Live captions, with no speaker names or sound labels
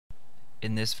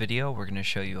In this video, we're going to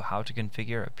show you how to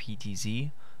configure a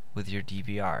PTZ with your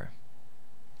DVR.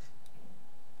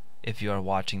 If you are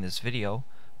watching this video,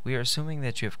 we are assuming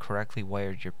that you have correctly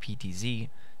wired your PTZ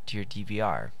to your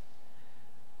DVR.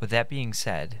 With that being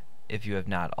said, if you have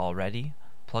not already,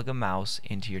 plug a mouse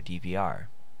into your DVR.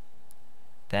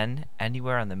 Then,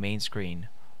 anywhere on the main screen,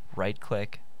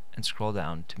 right-click and scroll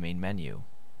down to Main Menu.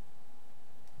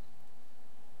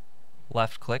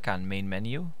 Left-click on Main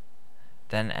Menu,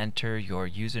 then enter your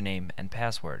username and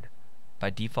password. By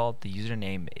default, the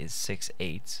username is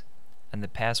 6/8 and the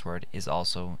password is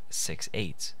also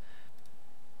 6/8.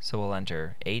 So we'll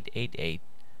enter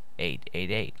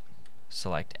 888-888.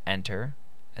 Select Enter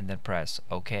and then press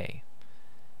OK.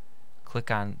 Click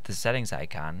on the settings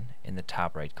icon in the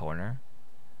top right corner.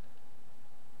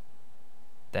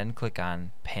 Then click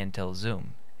on Pan Tilt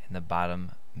Zoom in the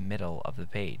bottom middle of the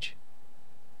page.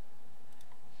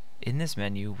 In this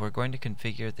menu, we're going to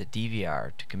configure the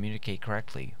DVR to communicate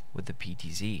correctly with the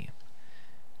PTZ.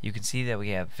 You can see that we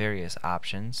have various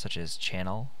options such as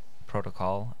channel,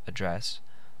 protocol, address,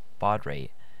 baud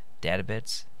rate, data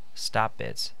bits, stop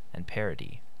bits, and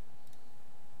parity.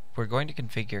 We're going to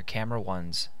configure camera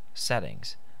 1's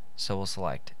settings, so we'll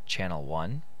select channel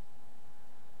 1.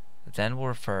 Then we'll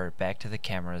refer back to the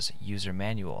camera's user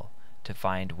manual to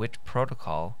find which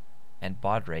protocol and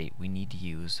baud rate we need to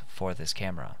use for this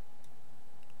camera.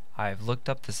 I've looked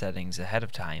up the settings ahead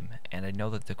of time and I know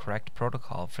that the correct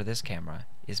protocol for this camera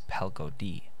is Pelco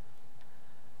D.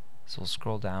 So we'll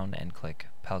scroll down and click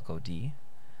Pelco D.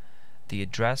 The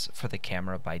address for the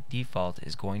camera by default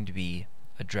is going to be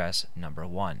address number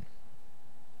 1.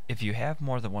 If you have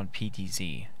more than one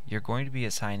PTZ, you're going to be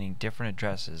assigning different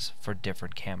addresses for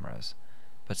different cameras,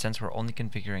 but since we're only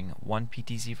configuring one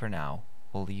PTZ for now,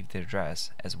 we'll leave the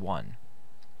address as 1.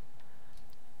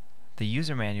 The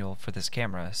user manual for this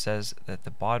camera says that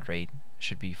the baud rate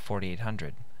should be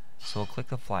 4800, so we'll click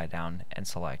the fly down and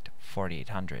select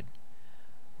 4800.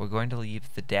 We're going to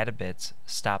leave the data bits,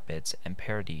 stop bits, and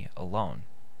parity alone,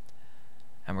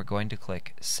 and we're going to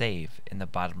click Save in the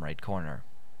bottom right corner.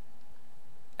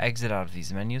 Exit out of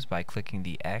these menus by clicking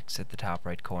the X at the top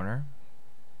right corner,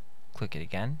 click it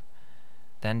again,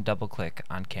 then double click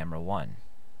on camera 1.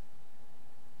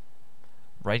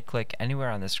 Right click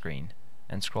anywhere on the screen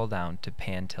and scroll down to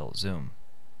Pan Tilt Zoom.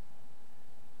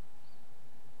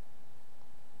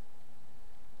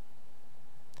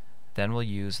 Then we'll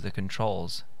use the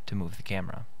controls to move the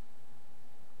camera.